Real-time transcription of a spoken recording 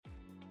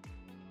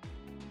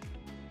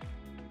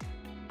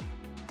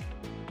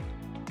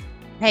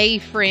Hey,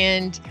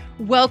 friend.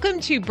 Welcome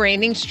to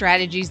Branding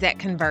Strategies That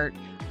Convert.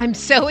 I'm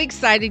so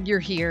excited you're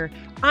here.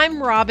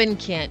 I'm Robin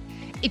Kent.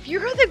 If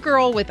you're the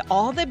girl with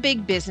all the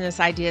big business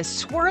ideas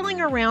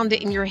swirling around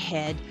in your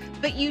head,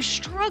 but you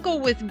struggle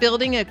with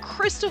building a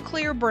crystal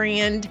clear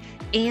brand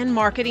and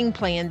marketing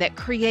plan that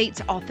creates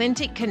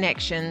authentic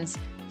connections,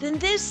 then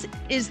this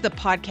is the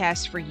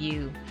podcast for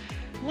you.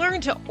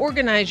 Learn to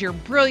organize your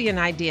brilliant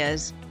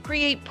ideas,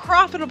 create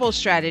profitable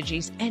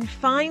strategies, and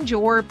find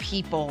your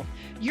people.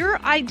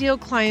 Your ideal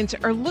clients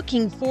are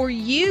looking for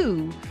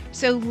you.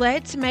 So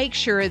let's make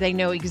sure they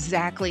know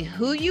exactly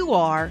who you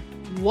are,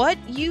 what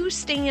you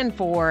stand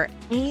for,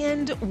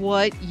 and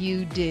what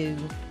you do.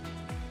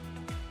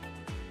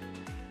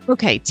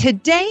 Okay,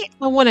 today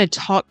I want to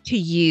talk to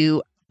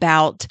you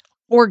about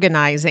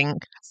organizing.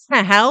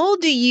 How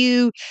do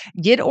you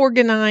get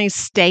organized,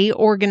 stay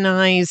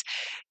organized?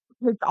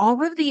 With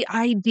all of the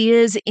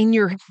ideas in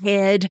your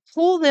head,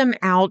 pull them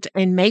out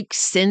and make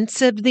sense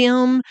of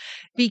them.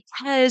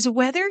 Because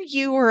whether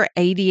you are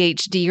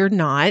ADHD or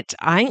not,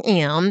 I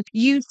am,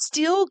 you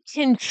still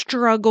can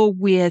struggle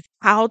with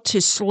how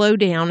to slow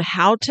down,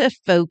 how to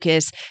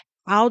focus,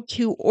 how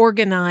to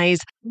organize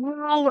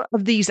all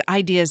of these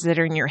ideas that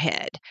are in your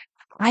head.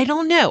 I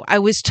don't know. I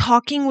was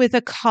talking with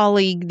a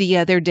colleague the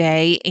other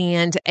day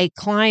and a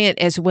client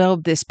as well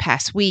this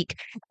past week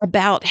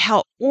about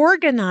how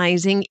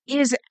organizing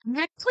is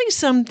actually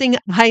something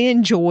I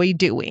enjoy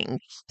doing,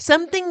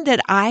 something that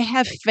I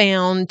have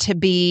found to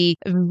be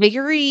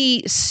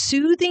very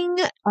soothing.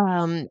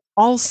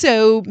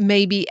 Also,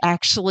 maybe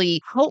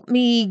actually help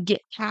me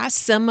get past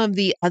some of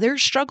the other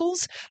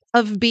struggles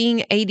of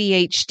being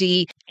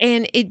ADHD.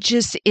 And it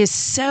just is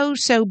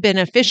so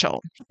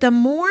beneficial. The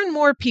more and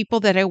more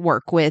people that I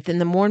work with and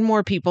the more and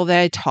more people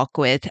that I talk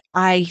with,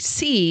 I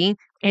see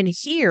and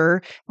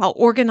hear how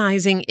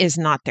organizing is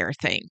not their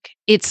thing.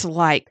 It's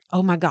like,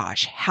 oh my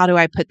gosh, how do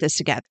I put this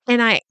together?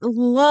 And I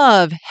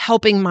love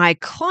helping my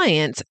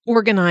clients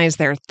organize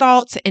their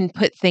thoughts and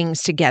put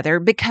things together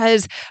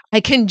because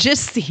I can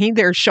just see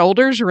their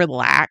shoulders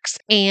relax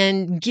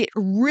and get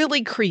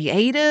really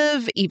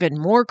creative, even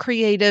more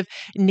creative,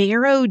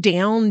 narrow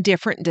down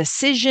different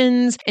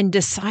decisions and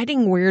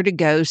deciding where to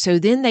go. So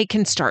then they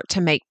can start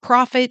to make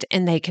profit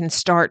and they can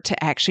start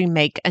to actually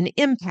make an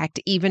impact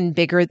even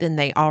bigger than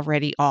they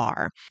already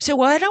are. So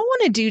what I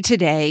want to do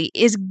today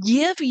is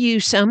give you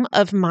some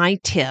of my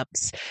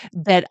tips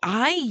that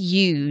I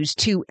use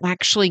to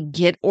actually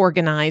get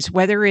organized,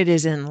 whether it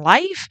is in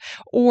life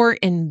or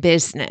in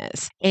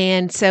business.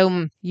 And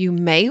so you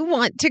may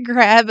want to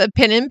grab a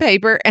pen and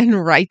paper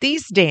and write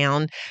these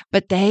down,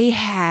 but they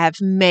have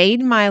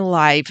made my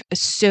life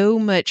so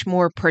much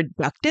more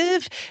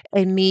productive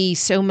and me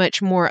so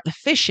much more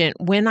efficient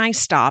when I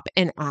stop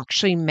and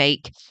actually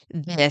make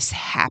this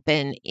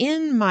happen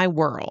in my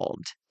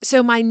world.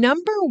 So my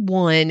number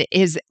one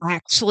is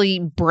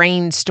actually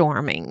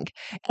brainstorming.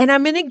 And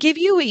I'm going to give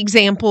you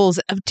examples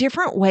of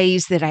different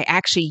ways that I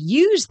actually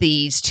use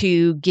these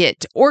to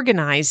get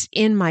organized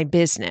in my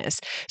business.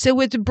 So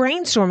with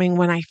brainstorming,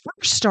 when I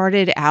first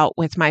started out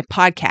with my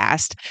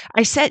podcast,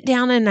 I sat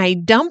down and I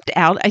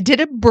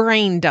did a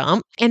brain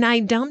dump, and I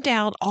dumped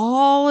out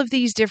all of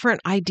these different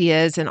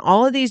ideas and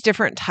all of these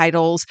different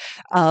titles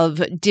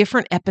of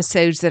different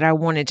episodes that I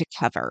wanted to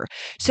cover.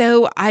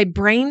 So I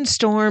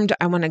brainstormed,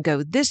 I want to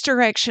go this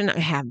direction, I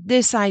have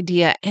this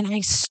idea, and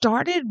I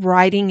started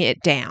writing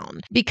it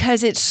down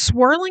because it's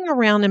swirling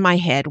around in my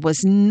head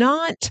was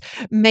not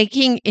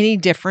making any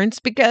difference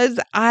because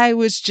I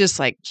was just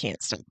like,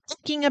 can't stop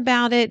thinking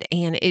about it,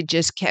 and it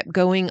just kept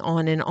going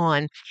on and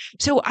on.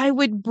 So I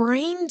would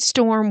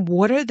brainstorm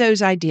what are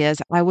those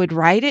ideas, I would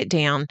write it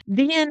down,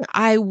 then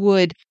I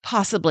would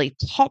possibly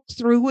talk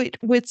through it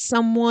with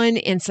someone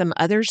in some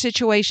other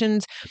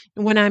situations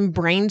when I'm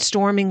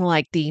brainstorming,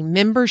 like the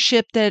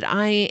membership that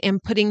I am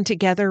putting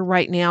together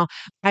right now.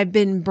 I've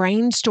been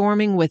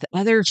brainstorming with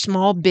other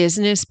small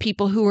business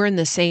people who are in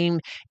the same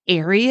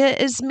area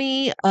as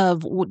me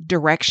of what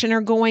direction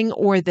are going,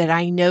 or that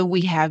I know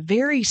we have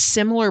very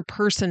similar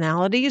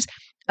personalities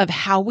of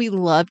how we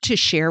love to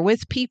share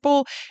with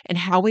people and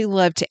how we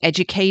love to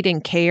educate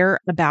and care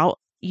about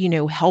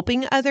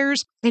helping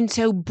others. And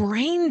so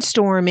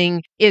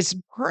brainstorming is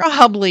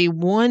probably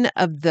one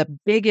of the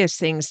biggest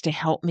things to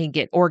help me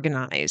get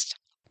organized.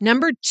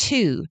 Number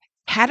two,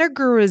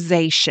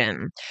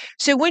 categorization.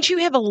 So once you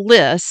have a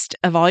list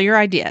of all your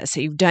ideas, so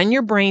you've done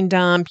your brain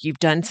dump, you've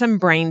done some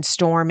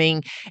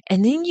brainstorming,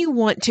 and then you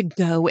want to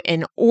go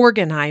and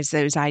organize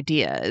those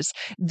ideas.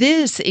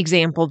 This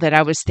example that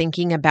I was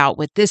thinking about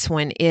with this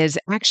one is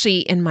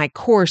actually in my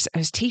course. I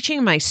was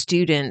teaching my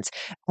students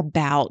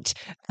about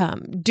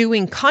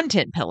doing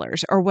content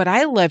pillars, or what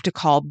I love to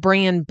call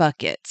brand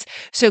buckets.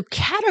 So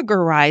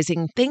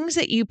categorizing things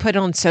that you put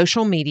on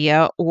social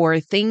media or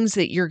things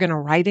that you're going to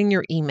write in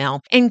your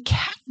email, and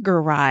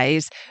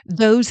categorize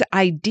those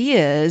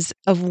ideas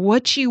of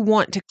what you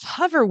want to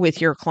cover with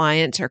your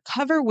clients or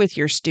cover with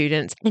your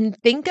students, and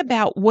think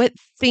about what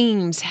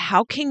themes,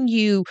 how can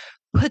you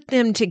put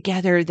them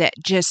together that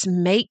just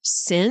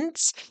makes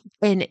sense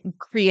and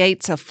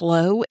creates a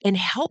flow and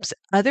helps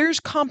others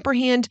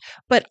comprehend,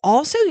 but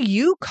also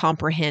you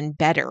comprehend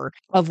better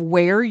of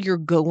where you're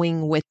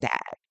going with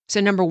that. So,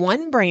 number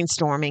one,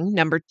 brainstorming.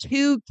 Number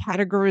two,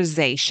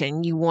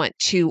 categorization. You want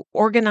to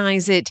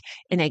organize it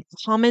in a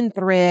common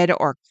thread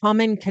or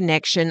common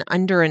connection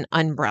under an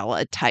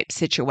umbrella type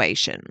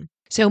situation.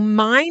 So,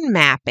 mind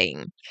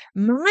mapping.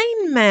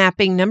 Mind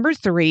mapping, number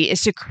three,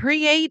 is to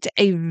create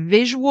a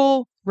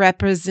visual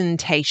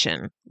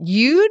representation.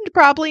 You'd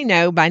probably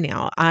know by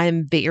now,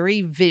 I'm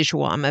very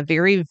visual. I'm a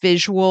very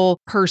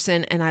visual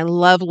person and I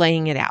love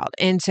laying it out.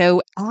 And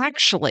so,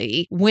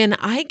 actually, when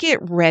I get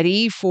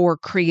ready for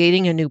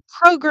creating a new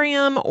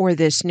program or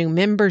this new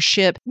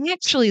membership,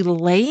 actually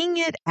laying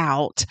it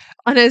out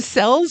on a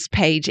sales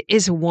page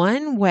is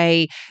one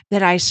way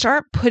that I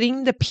start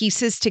putting the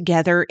pieces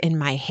together in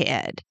my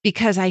head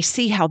because I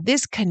see how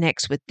this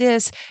connects with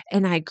this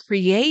and I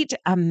create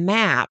a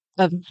map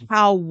of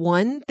how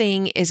one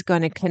thing is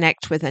going to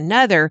connect with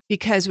another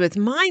because with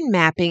mind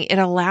mapping it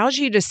allows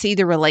you to see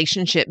the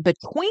relationship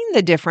between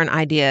the different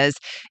ideas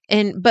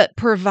but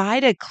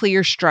provide a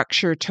clear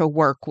structure to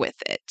work with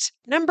it.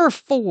 Number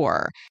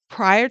four,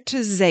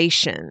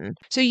 prioritization.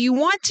 So you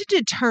want to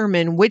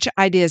determine which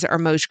ideas are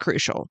most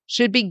crucial,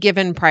 should be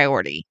given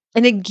priority.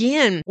 And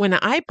again, when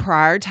I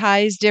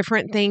prioritize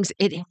different things,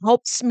 it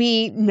helps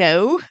me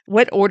know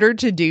what order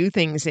to do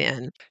things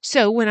in.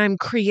 So when I'm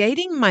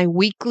creating my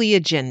weekly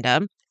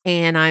agenda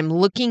and I'm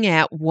looking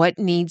at what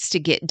needs to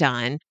get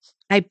done,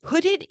 I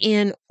put it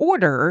in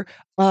order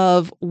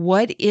of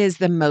what is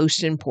the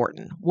most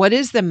important, what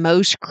is the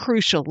most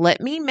crucial.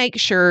 Let me make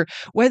sure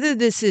whether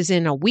this is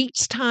in a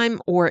week's time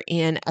or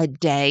in a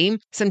day.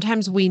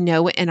 Sometimes we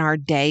know in our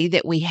day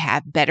that we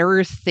have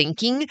better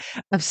thinking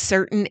of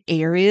certain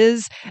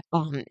areas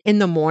in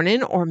the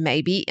morning or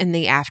maybe in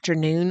the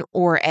afternoon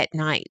or at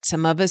night.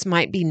 Some of us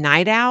might be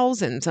night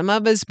owls and some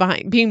of us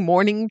might be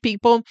morning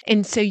people.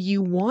 And so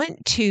you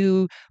want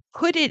to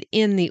put it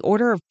in the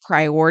order of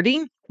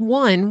priority.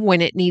 One,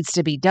 when it needs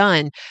to be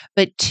done,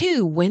 but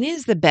two, when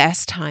is the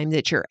best time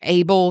that you're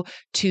able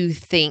to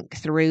think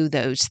through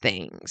those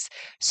things?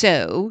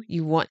 So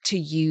you want to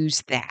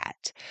use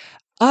that.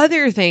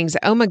 Other things,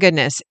 oh my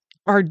goodness,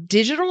 are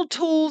digital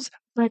tools,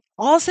 but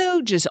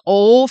also just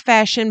old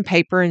fashioned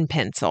paper and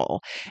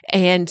pencil.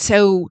 And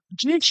so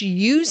just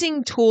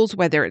using tools,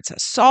 whether it's a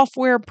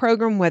software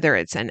program, whether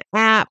it's an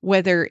app,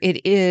 whether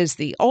it is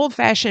the old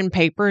fashioned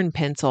paper and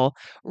pencil,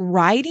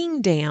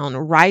 writing down,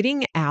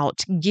 writing out,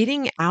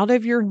 getting out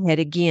of your head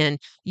again,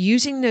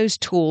 using those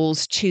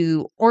tools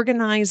to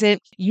organize it.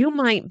 You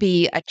might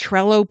be a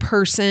Trello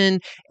person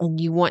and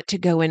you want to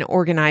go and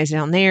organize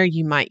down there.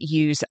 You might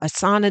use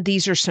Asana.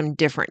 These are some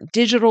different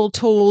digital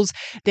tools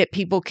that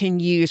people can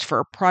use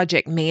for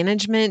project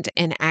management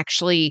and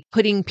actually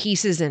putting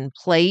pieces in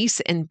place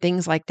and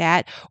things like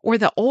that. Or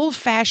the old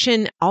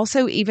fashioned,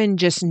 also even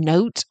just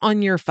notes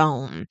on your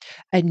phone,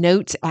 a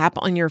notes app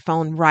on your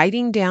phone,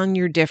 writing down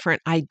your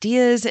different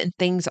ideas and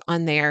things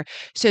on there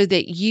so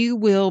that you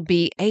will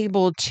be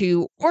able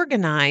to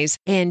organize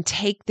and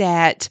take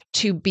that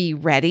to be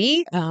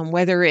ready,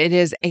 whether it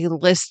is a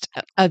list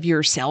of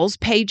your sales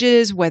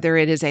pages, whether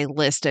it is a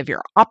list of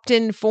your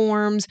opt-in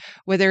forms,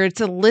 whether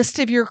it's a list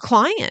of your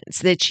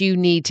clients that you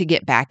need to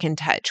get back in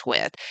touch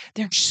with.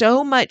 There's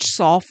so much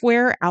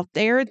software out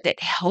there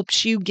that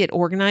helps you get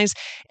organized,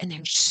 and they're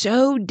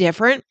so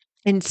different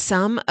in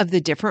some of the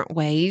different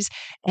ways.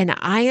 And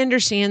I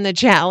understand the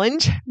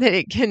challenge that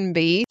it can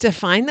be to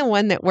find the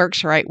one that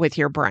works right with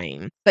your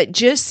brain. But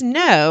just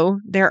know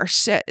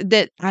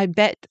that I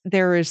bet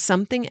there is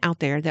something out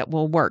there that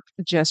will work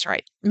just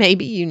right.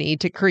 Maybe you need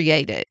to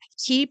create it.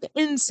 Keep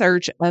in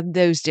search of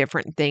those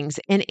different things.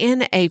 And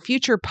in a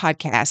future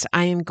podcast,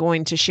 I am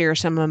going to share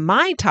some of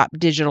my top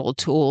digital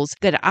tools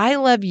that I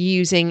love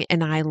using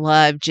and I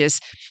love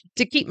just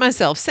to keep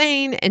myself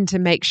sane and to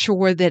make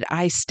sure that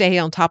I stay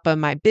on top of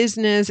my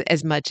business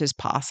as much as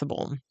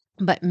possible.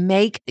 But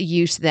make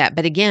use of that.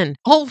 But again,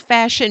 old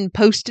fashioned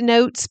post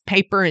notes,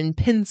 paper and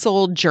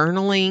pencil,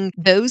 journaling,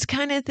 those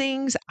kind of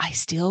things I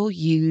still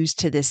use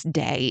to this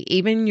day.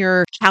 Even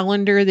your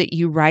calendar that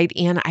you write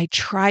in, I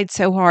tried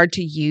so hard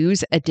to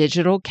use a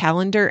digital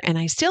calendar and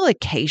I still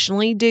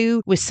occasionally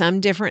do with some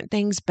different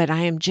things, but I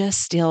am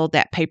just still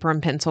that paper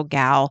and pencil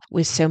gal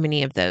with so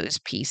many of those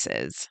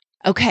pieces.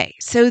 Okay,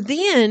 so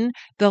then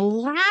the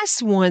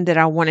last one that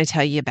I want to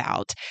tell you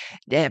about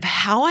of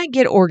how I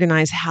get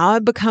organized, how I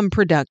become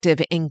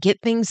productive and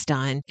get things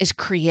done is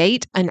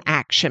create an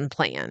action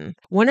plan.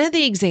 One of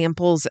the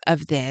examples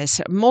of this,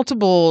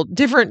 multiple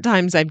different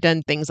times I've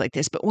done things like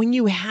this, but when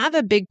you have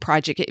a big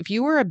project, if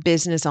you are a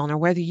business owner,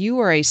 whether you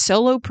are a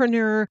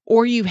solopreneur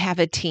or you have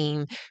a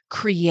team,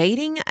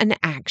 creating an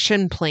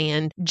action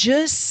plan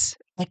just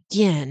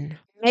again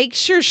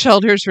makes your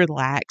shoulders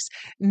relax,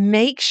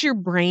 makes your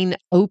brain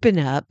open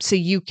up so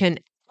you can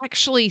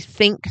actually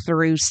think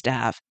through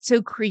stuff.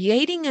 So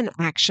creating an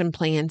action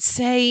plan,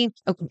 okay,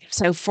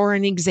 so for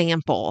an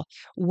example,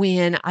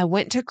 when I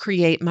went to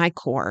create my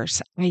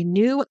course, I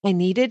knew I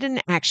needed an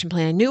action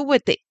plan. I knew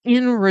what the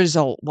end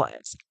result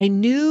was. I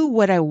knew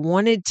what I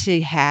wanted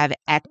to have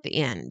at the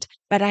end,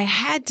 but I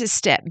had to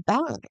step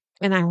back.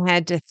 And I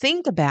had to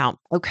think about,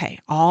 okay,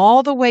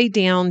 all the way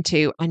down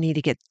to I need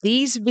to get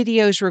these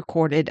videos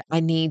recorded. I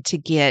need to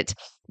get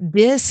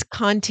this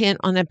content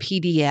on a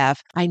PDF.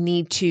 I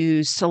need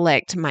to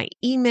select my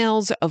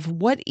emails of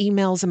what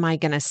emails am I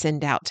going to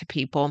send out to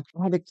people.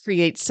 I had to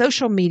create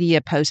social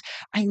media posts.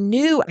 I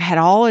knew I had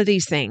all of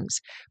these things,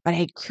 but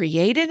I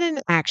created an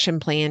action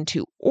plan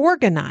to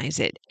organize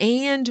it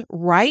and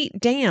write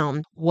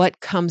down what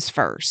comes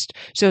first.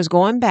 So I was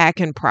going back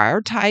and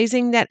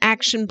prioritizing that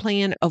action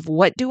plan of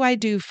what do I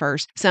do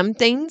first. Some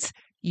things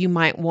you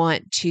might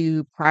want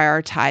to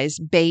prioritize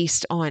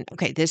based on,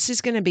 okay, this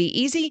is going to be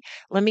easy.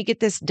 Let me get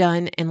this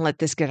done and let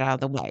this get out of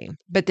the way.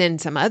 But then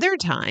some other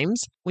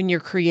times when you're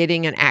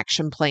creating an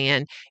action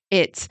plan,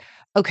 it's,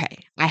 okay,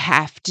 I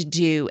have to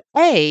do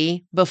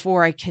A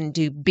before I can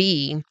do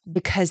B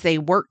because they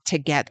work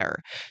together.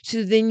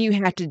 So then you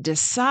have to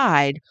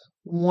decide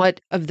what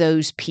of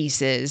those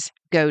pieces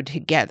go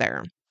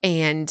together.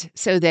 And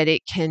so that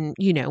it can,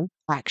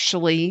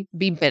 actually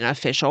be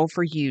beneficial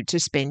for you to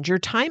spend your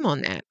time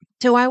on that.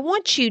 So I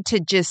want you to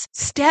just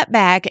step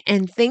back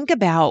and think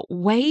about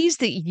ways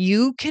that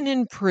you can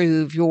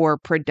improve your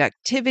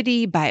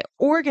productivity by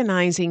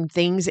organizing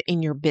things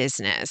in your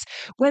business,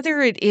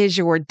 whether it is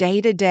your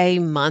day-to-day,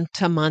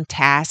 month-to-month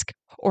task,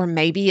 or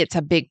maybe it's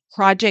a big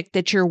project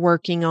that you're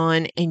working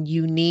on and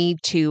you need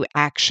to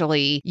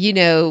actually,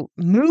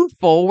 move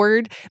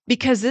forward,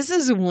 because this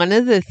is one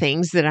of the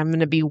things that I'm going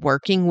to be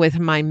working with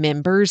my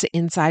members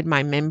inside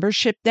my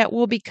membership that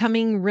will be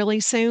coming really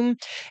soon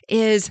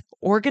is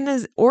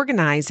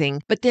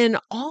organizing, but then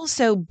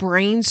also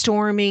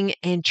brainstorming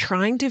and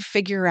trying to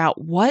figure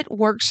out what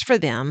works for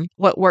them,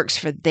 what works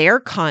for their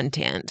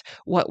content,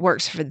 what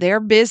works for their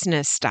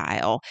business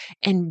style,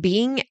 and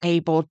being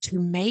able to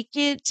make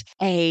it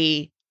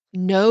a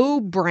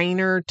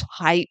no-brainer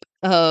type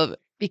of,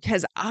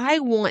 because I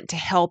want to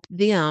help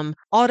them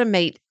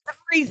automate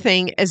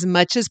everything as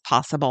much as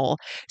possible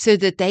so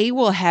that they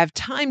will have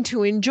time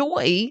to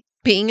enjoy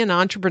being an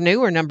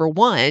entrepreneur, number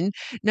one.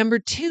 Number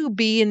two,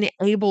 being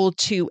able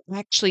to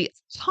actually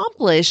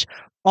accomplish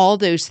all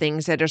those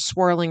things that are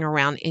swirling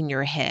around in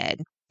your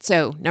head.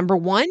 So, number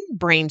one,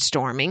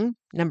 brainstorming.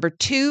 Number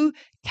two,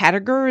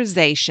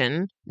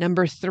 categorization.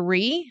 Number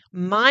three,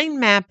 mind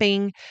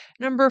mapping.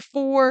 Number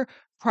four,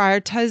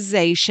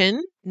 prioritization.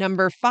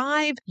 Number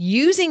five,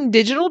 using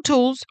digital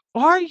tools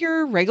or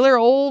your regular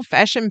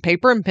old-fashioned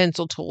paper and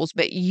pencil tools,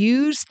 but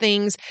use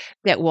things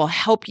that will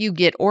help you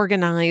get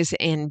organized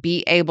and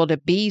be able to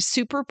be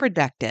super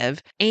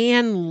productive.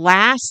 And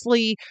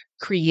lastly,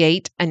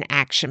 create an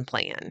action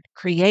plan.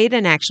 Create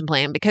an action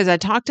plan, because I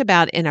talked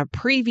about in a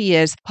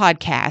previous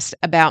podcast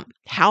about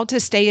how to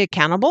stay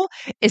accountable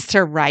is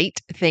to write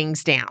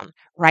things down.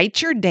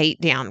 Write your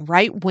date down.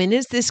 Write, when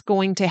is this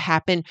going to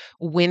happen?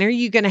 When are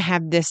you going to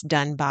have this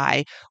done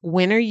by?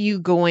 When are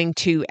you going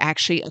to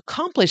actually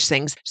accomplish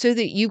things so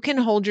that you can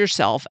hold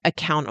yourself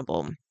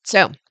accountable?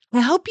 So I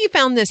hope you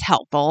found this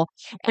helpful.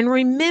 And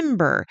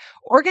remember,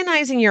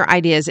 organizing your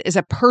ideas is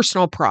a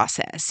personal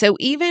process. So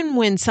even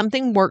when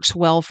something works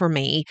well for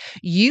me,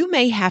 you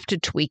may have to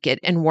tweak it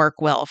and work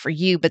well for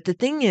you. But the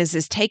thing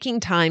is taking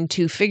time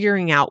to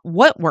figuring out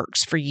what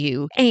works for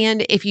you.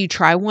 And if you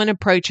try one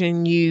approach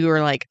and you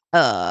are like,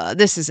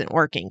 this isn't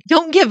working,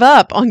 don't give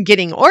up on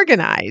getting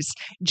organized.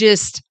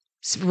 Just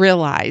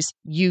realize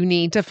you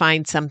need to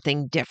find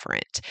something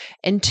different.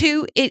 And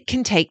two, it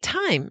can take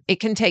time.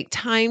 It can take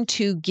time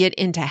to get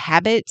into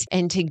habits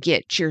and to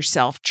get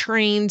yourself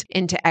trained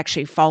into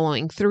actually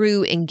following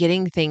through and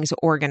getting things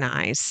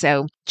organized.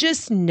 So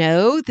just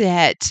know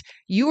that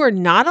you are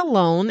not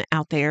alone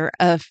out there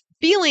of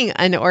feeling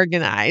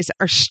unorganized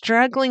or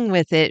struggling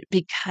with it,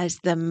 because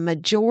the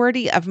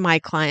majority of my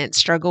clients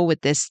struggle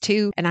with this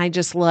too. And I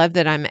just love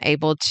that I'm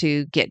able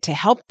to get to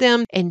help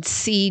them and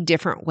see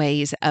different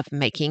ways of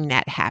making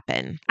that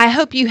happen. I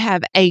hope you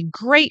have a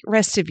great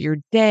rest of your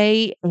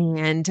day.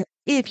 And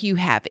if you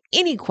have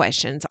any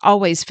questions,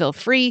 always feel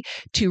free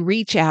to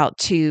reach out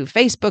to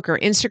Facebook or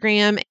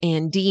Instagram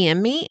and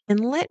DM me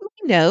and let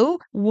me know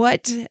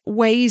what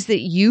ways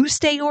that you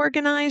stay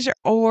organized,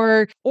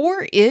 or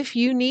if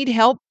you need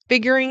help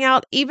figuring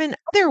out even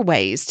other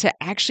ways to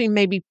actually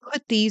maybe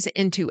put these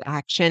into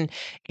action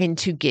and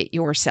to get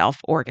yourself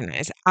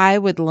organized. I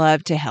would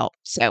love to help.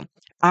 So,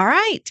 all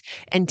right,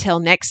 until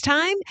next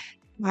time,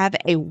 have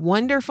a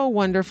wonderful,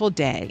 wonderful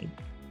day.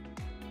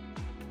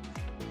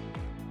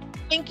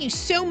 Thank you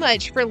so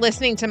much for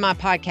listening to my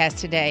podcast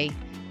today.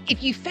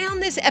 If you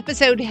found this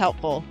episode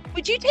helpful,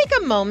 would you take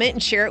a moment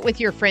and share it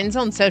with your friends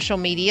on social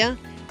media?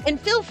 And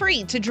feel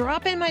free to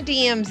drop in my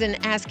DMs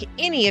and ask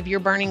any of your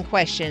burning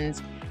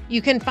questions.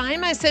 You can find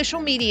my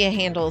social media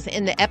handles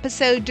in the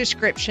episode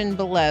description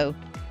below.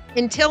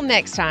 Until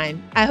next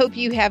time, I hope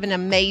you have an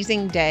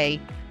amazing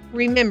day.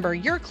 Remember,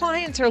 your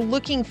clients are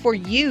looking for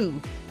you.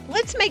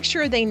 Let's make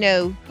sure they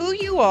know who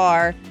you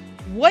are,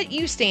 what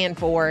you stand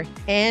for,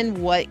 and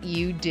what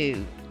you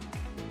do.